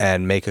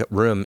and make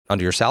room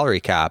under your salary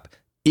cap,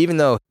 even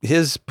though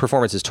his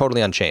performance is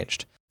totally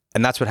unchanged.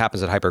 And that's what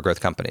happens at hypergrowth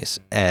companies.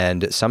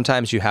 And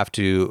sometimes you have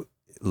to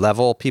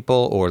level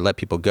people or let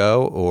people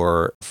go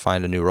or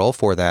find a new role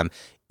for them,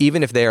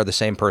 even if they are the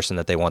same person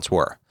that they once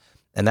were.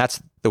 And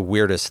that's the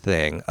weirdest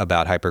thing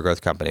about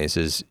hypergrowth companies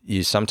is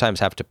you sometimes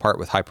have to part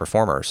with high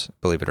performers,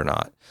 believe it or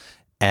not.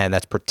 And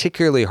that's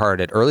particularly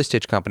hard at early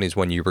stage companies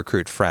when you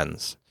recruit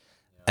friends.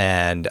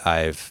 And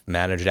I've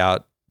managed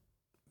out,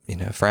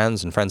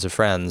 friends and friends of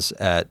friends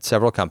at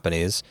several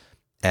companies.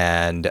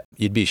 And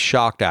you'd be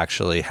shocked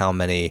actually how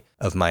many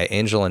of my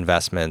angel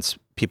investments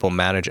people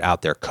manage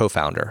out their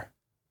co-founder.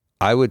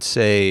 I would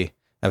say,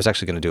 I was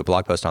actually going to do a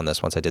blog post on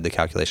this once I did the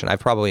calculation. I've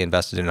probably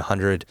invested in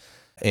 100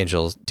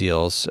 angel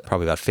deals,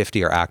 probably about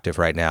 50 are active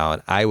right now.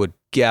 And I would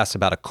guess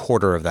about a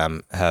quarter of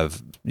them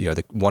have,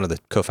 one of the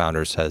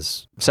co-founders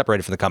has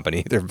separated from the company,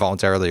 either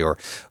voluntarily or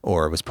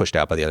was pushed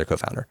out by the other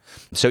co-founder.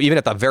 So even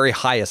at the very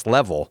highest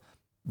level,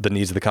 the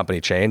needs of the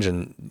company change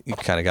and you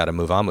kind of got to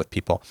move on with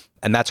people.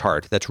 And that's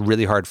hard. That's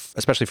really hard,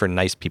 especially for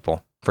nice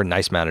people, for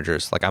nice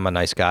managers. Like I'm a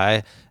nice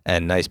guy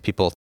and nice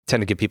people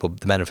tend to give people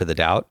the benefit of the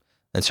doubt.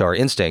 And so our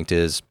instinct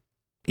is,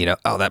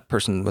 that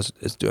person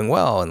is doing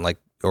well and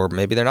or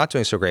maybe they're not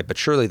doing so great, but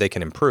surely they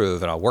can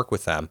improve and I'll work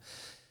with them.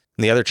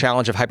 And the other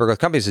challenge of hypergrowth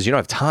companies is you don't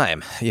have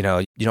time. You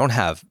don't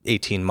have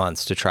 18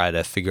 months to try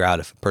to figure out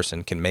if a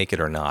person can make it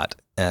or not.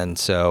 And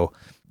so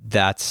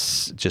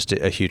that's just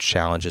a huge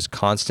challenge is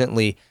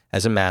constantly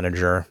as a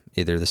manager,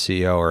 either the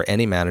CEO or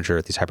any manager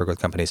at these hypergrowth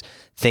companies,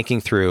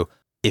 thinking through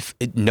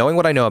knowing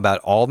what I know about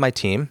all of my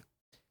team,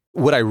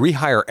 would I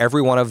rehire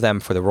every one of them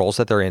for the roles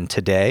that they're in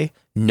today,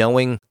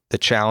 knowing the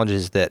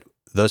challenges that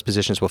those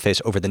positions will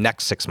face over the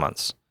next 6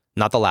 months,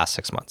 not the last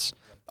 6 months.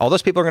 All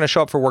those people are going to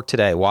show up for work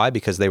today. Why?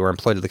 Because they were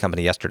employed at the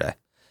company yesterday.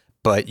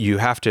 But you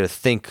have to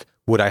think,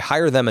 would I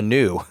hire them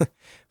anew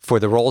for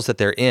the roles that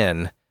they're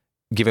in,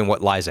 given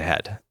what lies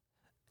ahead?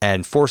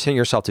 And forcing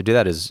yourself to do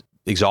that is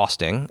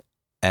exhausting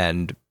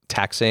and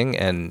taxing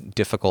and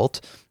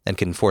difficult and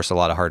can force a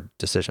lot of hard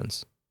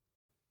decisions.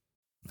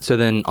 So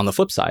then on the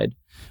flip side,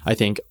 I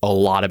think a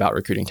lot about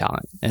recruiting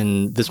talent.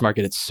 And this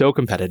market, it's so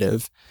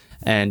competitive.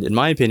 And in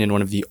my opinion,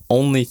 one of the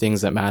only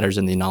things that matters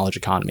in the knowledge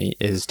economy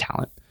is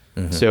talent.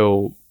 Mm-hmm.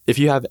 So if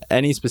you have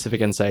any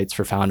specific insights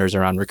for founders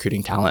around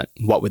recruiting talent,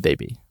 what would they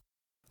be?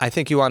 I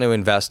think you want to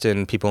invest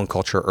in people and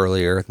culture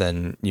earlier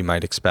than you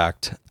might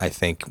expect. I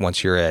think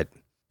once you're at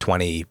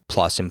 20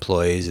 plus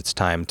employees, it's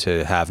time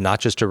to have not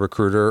just a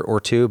recruiter or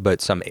two, but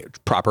some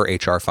proper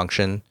HR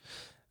function.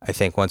 I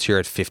think once you're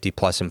at 50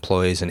 plus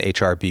employees, an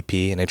HR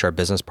BP, an HR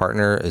business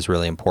partner is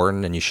really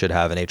important, and you should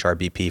have an HR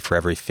BP for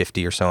every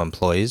 50 or so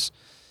employees.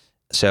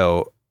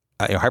 So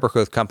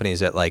hypergrowth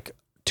companies at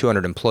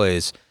 200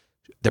 employees,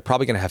 they're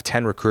probably going to have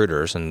 10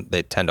 recruiters, and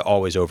they tend to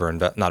always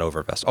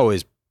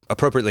always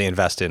appropriately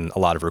invest in a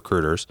lot of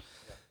recruiters,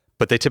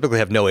 but they typically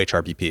have no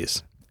HR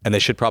BPs, and they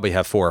should probably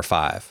have 4 or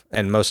 5.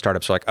 And most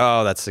startups are like,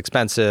 oh, that's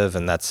expensive,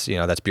 and that's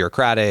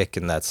bureaucratic,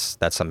 and that's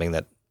something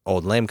that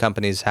old lame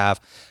companies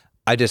have.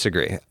 I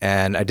disagree.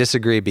 And I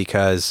disagree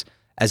because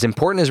as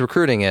important as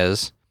recruiting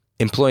is,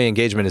 employee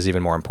engagement is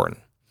even more important.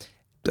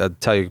 I'll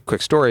tell you a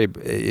quick story,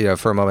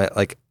 for a moment,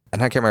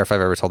 and I can't remember if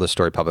I've ever told this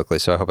story publicly,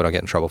 so I hope I don't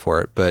get in trouble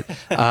for it. But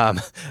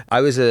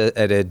I was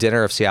at a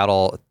dinner of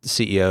Seattle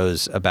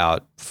CEOs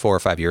about 4 or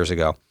 5 years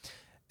ago.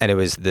 And it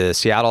was the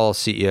Seattle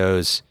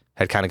CEOs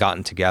had kind of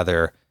gotten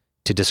together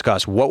to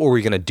discuss what were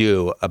we going to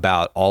do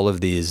about all of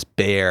these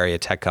Bay Area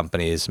tech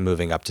companies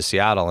moving up to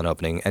Seattle and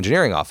opening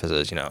engineering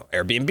offices.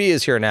 Airbnb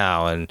is here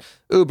now, and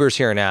Uber's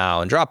here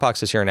now, and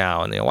Dropbox is here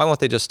now, and why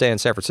won't they just stay in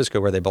San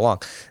Francisco where they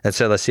belong? And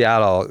so the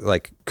Seattle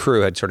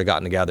crew had sort of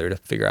gotten together to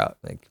figure out,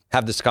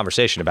 have this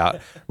conversation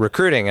about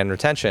recruiting and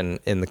retention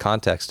in the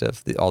context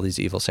of all these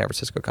evil San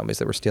Francisco companies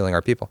that were stealing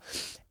our people.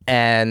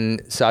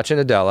 And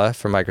Satya Nadella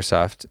from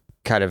Microsoft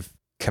kind of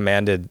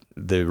commanded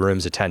the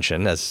room's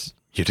attention, as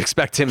you'd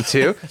expect him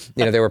to.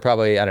 There were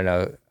probably, I don't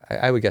know,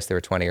 I would guess there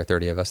were 20 or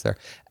 30 of us there.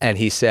 And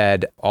he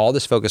said, all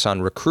this focus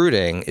on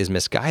recruiting is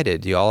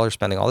misguided. You all are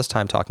spending all this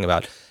time talking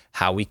about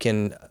how we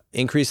can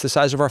increase the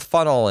size of our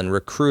funnel and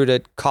recruit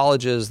at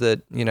colleges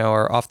that,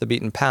 are off the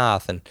beaten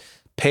path and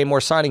pay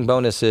more signing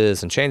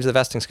bonuses and change the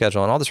vesting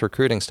schedule and all this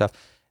recruiting stuff.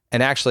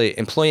 And actually,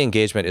 employee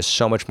engagement is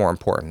so much more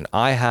important.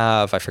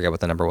 I forget what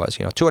the number was,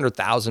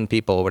 200,000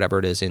 people, whatever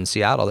it is, in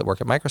Seattle that work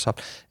at Microsoft.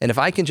 And if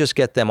I can just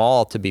get them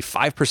all to be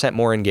 5%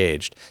 more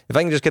engaged, if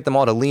I can just get them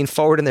all to lean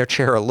forward in their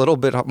chair a little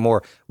bit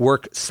more,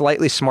 work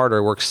slightly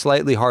smarter, work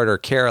slightly harder,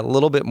 care a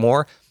little bit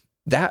more,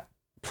 that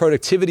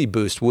productivity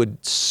boost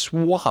would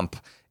swamp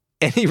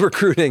any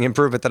recruiting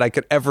improvement that I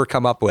could ever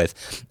come up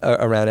with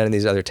around any of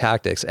these other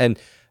tactics. And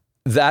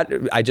there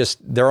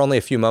are only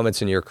a few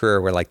moments in your career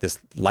where this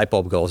light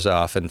bulb goes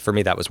off. And for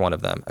me, that was one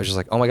of them. I was just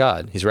like, oh my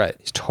God, he's right.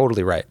 He's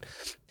totally right.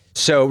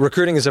 So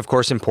recruiting is, of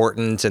course,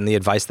 important. And the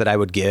advice that I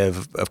would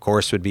give, of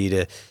course, would be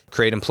to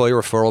create employee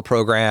referral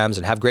programs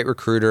and have great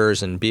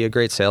recruiters and be a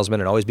great salesman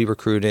and always be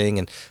recruiting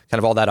and kind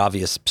of all that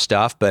obvious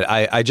stuff. But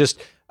I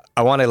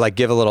want to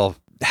give a little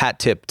hat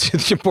tip to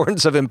the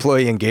importance of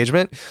employee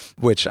engagement,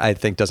 which I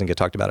think doesn't get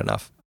talked about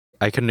enough.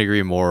 I couldn't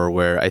agree more,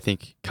 where I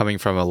think coming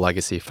from a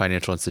legacy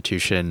financial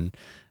institution,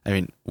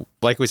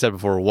 like we said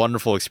before,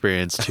 wonderful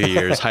experience, 2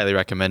 years, highly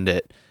recommend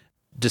it.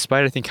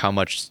 Despite I think how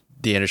much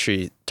the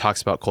industry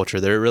talks about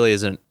culture, there really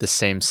isn't the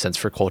same sense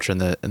for culture in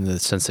the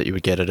sense that you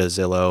would get at a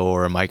Zillow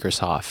or a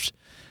Microsoft.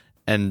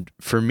 And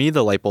for me,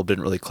 the light bulb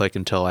didn't really click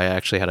until I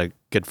actually had a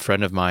good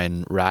friend of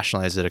mine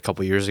rationalize it a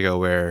couple of years ago,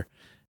 where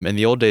in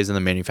the old days in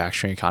the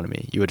manufacturing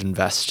economy, you would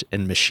invest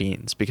in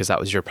machines because that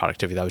was your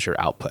productivity, that was your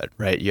output,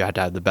 right? You had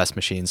to have the best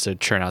machines to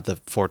churn out the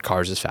Ford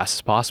cars as fast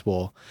as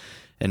possible.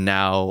 And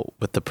now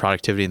with the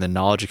productivity and the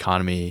knowledge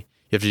economy,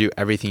 you have to do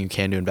everything you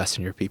can to invest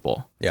in your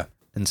people. Yeah.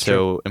 And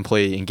so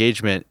employee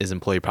engagement is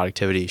employee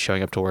productivity,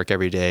 showing up to work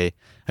every day.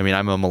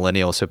 I'm a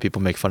millennial, so people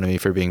make fun of me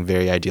for being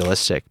very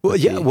idealistic. Well,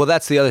 yeah. Well,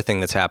 that's the other thing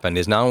that's happened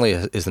is not only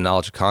is the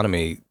knowledge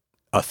economy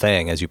a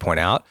thing, as you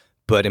point out,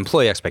 but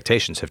employee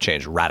expectations have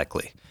changed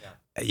radically.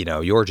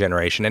 Your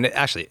generation, and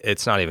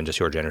it's not even just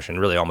your generation,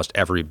 really almost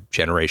every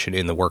generation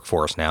in the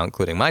workforce now,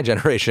 including my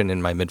generation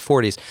in my mid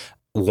 40s,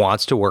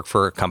 wants to work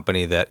for a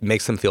company that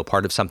makes them feel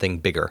part of something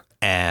bigger.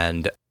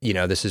 And,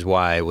 this is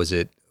why, was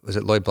it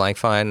Lloyd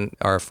Blankfein,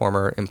 our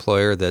former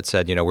employer, that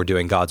said, we're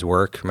doing God's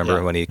work?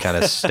 Remember when he kind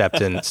of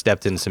stepped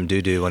in some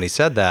doo-doo when he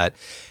said that,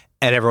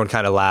 and everyone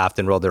kind of laughed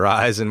and rolled their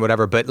eyes and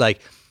whatever. But I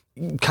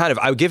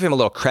would give him a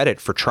little credit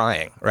for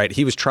trying, right?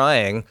 He was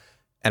trying.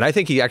 And I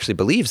think he actually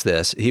believes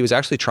this. He was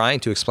actually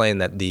trying to explain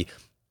that the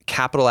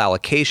capital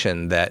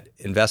allocation that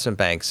investment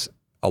banks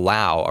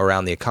allow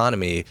around the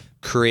economy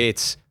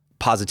creates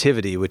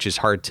positivity, which is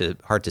hard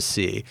to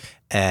see.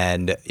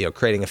 And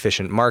creating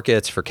efficient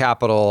markets for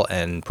capital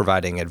and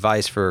providing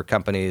advice for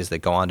companies that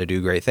go on to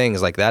do great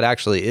things, that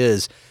actually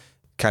is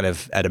kind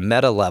of at a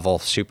meta level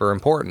super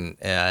important,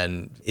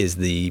 and is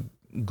the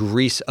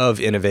grease of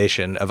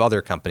innovation of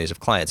other companies, of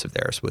clients of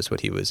theirs, was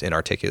what he was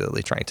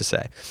inarticulately trying to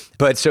say.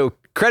 But so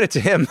credit to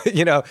him.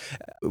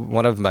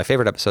 One of my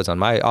favorite episodes on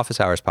my Office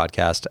Hours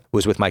podcast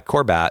was with Mike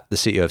Corbat, the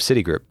CEO of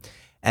Citigroup.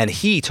 And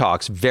he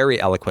talks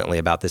very eloquently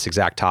about this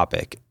exact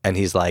topic. And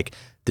he's like,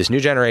 this new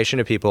generation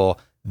of people,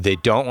 they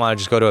don't want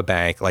to just go to a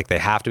bank. They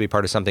have to be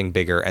part of something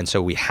bigger. And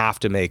so we have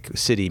to make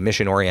Citi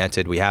mission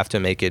oriented. We have to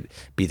make it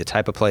be the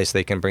type of place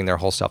they can bring their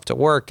whole self to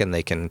work, and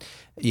they can,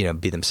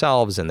 be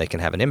themselves, and they can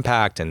have an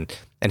impact. And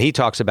he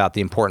talks about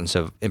the importance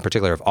of, in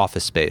particular, of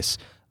office space,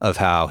 of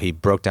how he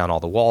broke down all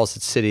the walls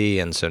at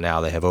Citi. And so now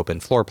they have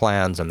open floor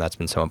plans, and that's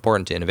been so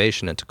important to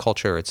innovation and to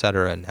culture, et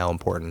cetera, and how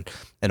important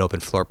an open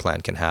floor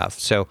plan can have.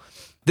 So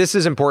this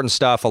is important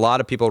stuff. A lot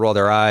of people roll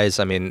their eyes,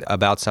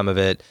 about some of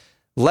it.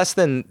 Less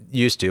than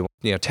used to.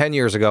 10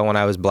 years ago when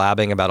I was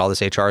blabbing about all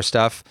this HR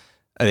stuff,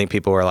 I think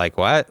people were like,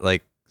 what?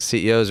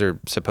 CEOs are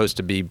supposed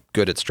to be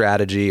good at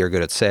strategy or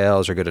good at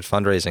sales or good at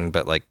fundraising,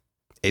 but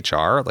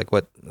HR?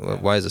 What?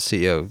 Why is a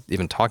CEO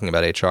even talking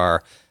about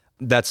HR?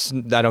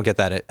 I don't get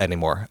that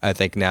anymore. I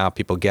think now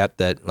people get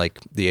that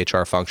the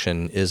HR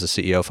function is a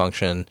CEO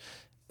function,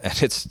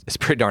 and it's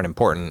pretty darn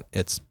important.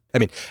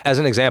 As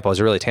an example, as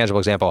a really tangible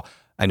example,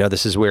 I know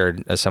this is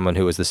weird as someone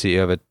who was the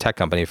CEO of a tech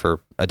company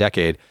for a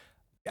decade.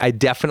 I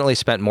definitely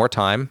spent more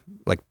time,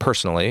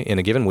 personally, in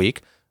a given week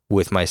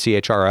with my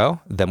CHRO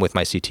than with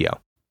my CTO.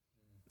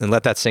 And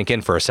let that sink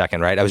in for a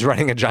second, right? I was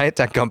running a giant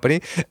tech company.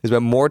 I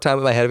spent more time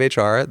with my head of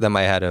HR than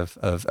my head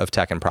of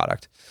tech and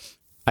product.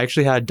 I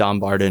actually had Dom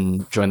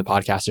Barden join the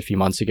podcast a few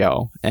months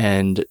ago,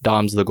 and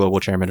Dom's the global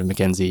chairman of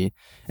McKinsey.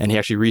 And he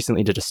actually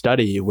recently did a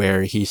study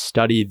where he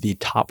studied the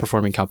top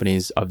performing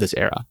companies of this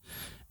era.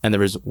 And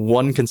there was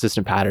one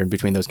consistent pattern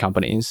between those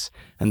companies,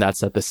 and that's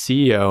that the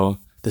CEO,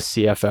 the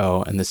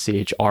CFO, and the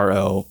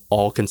CHRO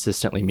all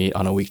consistently meet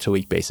on a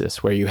week-to-week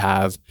basis, where you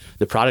have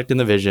the product and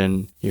the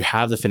vision, you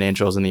have the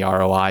financials and the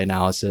ROI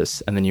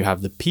analysis, and then you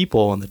have the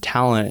people and the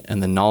talent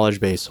and the knowledge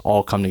base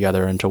all come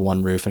together into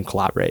one roof and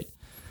collaborate.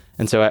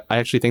 And so I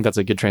actually think that's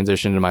a good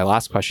transition to my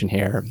last question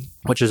here,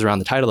 which is around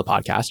the title of the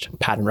podcast,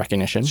 pattern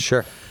recognition.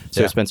 Sure.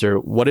 So Spencer,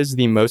 what is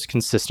the most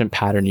consistent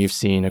pattern you've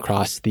seen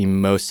across the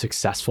most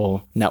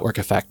successful network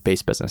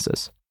effect-based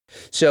businesses?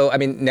 So, I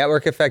mean,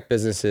 network effect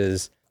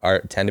businesses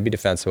tend to be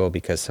defensible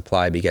because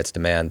supply begets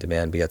demand,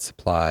 demand begets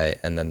supply,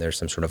 and then there's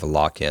some sort of a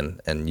lock-in.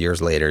 And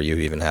years later, you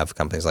even have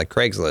companies like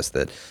Craigslist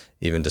that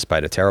even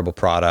despite a terrible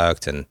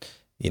product and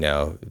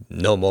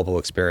no mobile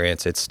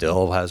experience, it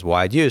still has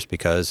wide use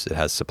because it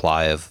has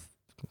supply of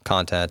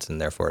content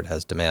and therefore it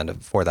has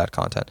demand for that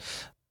content.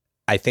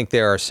 I think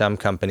there are some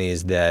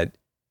companies that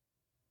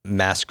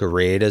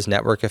masquerade as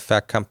network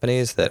effect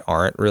companies that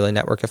aren't really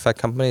network effect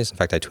companies. In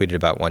fact, I tweeted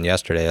about one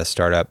yesterday, a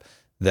startup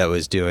that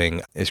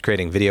is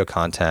creating video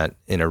content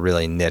in a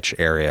really niche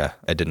area.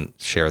 I didn't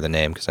share the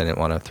name because I didn't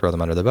want to throw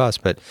them under the bus,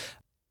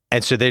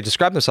 and so they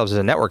describe themselves as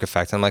a network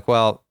effect. I'm like,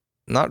 well,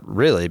 not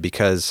really,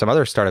 because some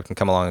other startup can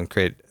come along and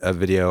create a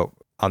video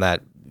on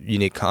that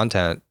unique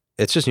content.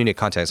 It's just unique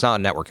content. It's not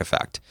a network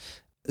effect.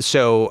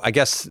 So I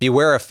guess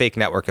beware of fake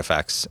network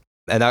effects.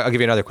 And I'll give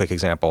you another quick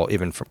example,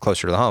 even from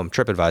closer to the home,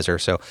 TripAdvisor.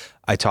 So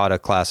I taught a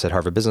class at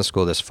Harvard Business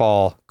School this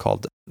fall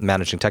called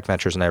Managing Tech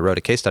Ventures, and I wrote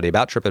a case study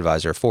about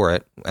TripAdvisor for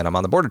it, and I'm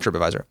on the board of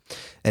TripAdvisor.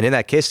 And in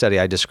that case study,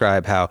 I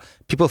describe how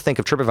people think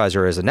of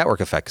TripAdvisor as a network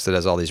effect because it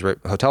has all these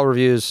hotel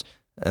reviews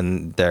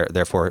and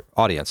therefore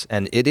audience.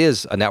 And it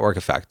is a network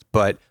effect.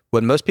 But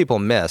what most people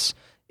miss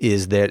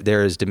is that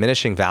there is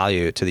diminishing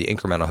value to the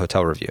incremental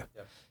hotel review.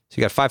 Yep. So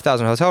you got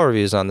 5,000 hotel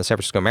reviews on the San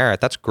Francisco Marriott.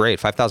 That's great.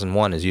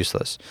 5,001 is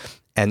useless.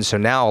 And so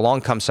now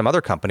along comes some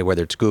other company,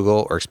 whether it's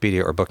Google or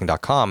Expedia or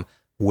Booking.com,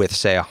 with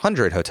say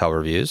 100 hotel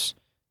reviews,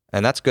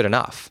 and that's good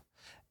enough.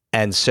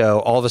 And so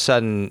all of a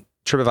sudden,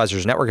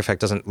 TripAdvisor's network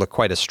effect doesn't look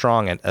quite as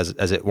strong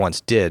as it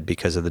once did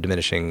because of the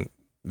diminishing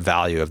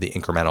value of the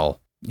incremental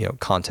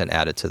content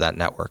added to that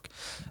network.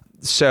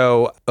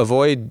 So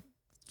avoid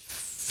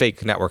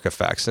fake network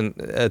effects. And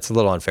it's a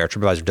little unfair.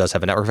 TripAdvisor does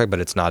have a network effect, but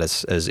it's not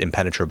as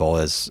impenetrable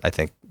as I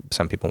think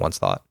some people once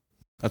thought.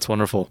 That's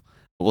wonderful.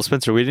 Well,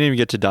 Spencer, we didn't even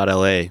get to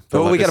 .la.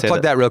 But we got to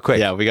plug that real quick.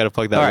 Yeah, we got to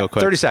plug that real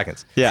quick. 30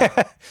 seconds.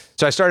 Yeah.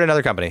 So I started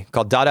another company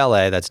called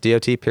 .la. That's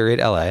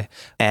DOT.LA.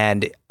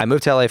 And I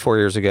moved to LA 4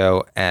 years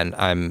ago, and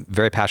I'm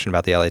very passionate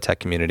about the LA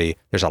tech community.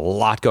 There's a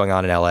lot going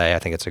on in LA. I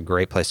think it's a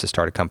great place to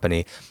start a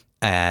company.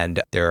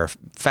 And there are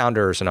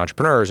founders and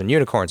entrepreneurs and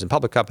unicorns and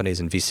public companies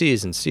and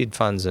VCs and seed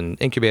funds and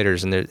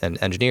incubators and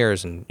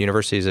engineers and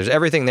universities. There's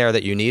everything there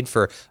that you need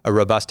for a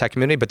robust tech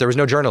community, but there was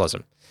no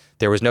journalism.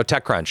 There was no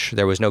TechCrunch.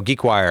 There was no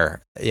GeekWire.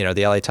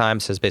 The LA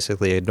Times has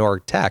basically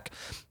ignored tech.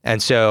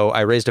 And so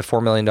I raised a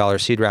 $4 million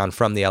seed round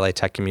from the LA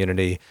tech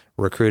community,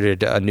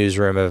 recruited a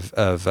newsroom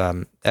of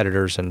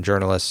editors and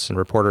journalists and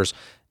reporters,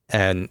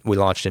 and we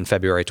launched in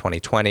February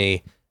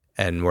 2020,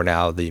 and we're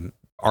now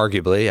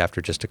arguably,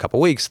 after just a couple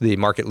of weeks, the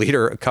market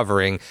leader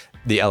covering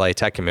the LA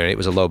tech community. It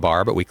was a low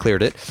bar, but we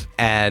cleared it.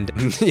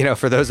 And,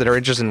 for those that are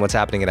interested in what's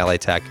happening in LA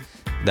tech,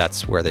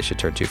 that's where they should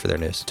turn to for their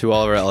news. To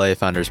all of our LA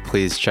founders,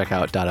 please check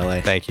out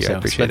 .la. Thank you. I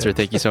appreciate Spencer, it.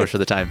 Thank you so much for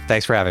the time.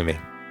 Thanks for having me.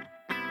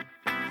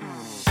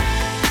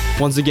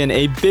 Once again,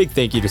 a big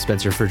thank you to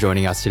Spencer for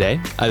joining us today.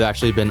 I've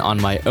actually been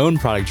on my own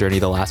product journey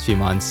the last few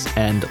months,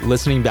 and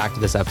listening back to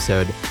this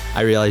episode,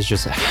 I realized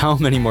just how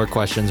many more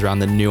questions around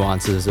the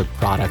nuances of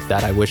product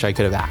that I wish I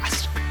could have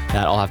asked.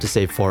 That I'll have to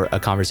save for a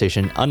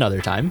conversation another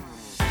time.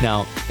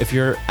 Now, if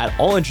you're at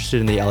all interested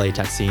in the LA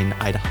tech scene,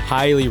 I'd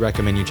highly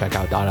recommend you check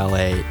out .la.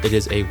 It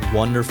is a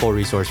wonderful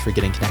resource for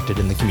getting connected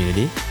in the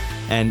community.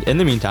 And in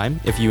the meantime,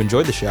 if you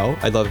enjoyed the show,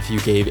 I'd love if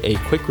you gave a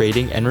quick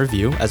rating and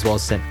review, as well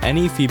as sent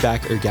any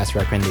feedback or guest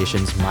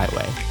recommendations my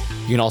way.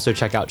 You can also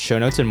check out show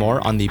notes and more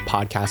on the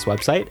podcast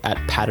website at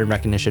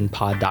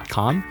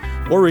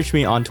patternrecognitionpod.com, or reach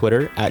me on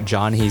Twitter at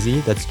John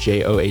Heezy, that's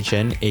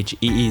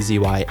JOHNHEEZY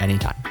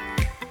anytime.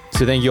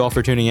 So thank you all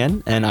for tuning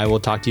in, and I will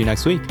talk to you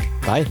next week.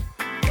 Bye.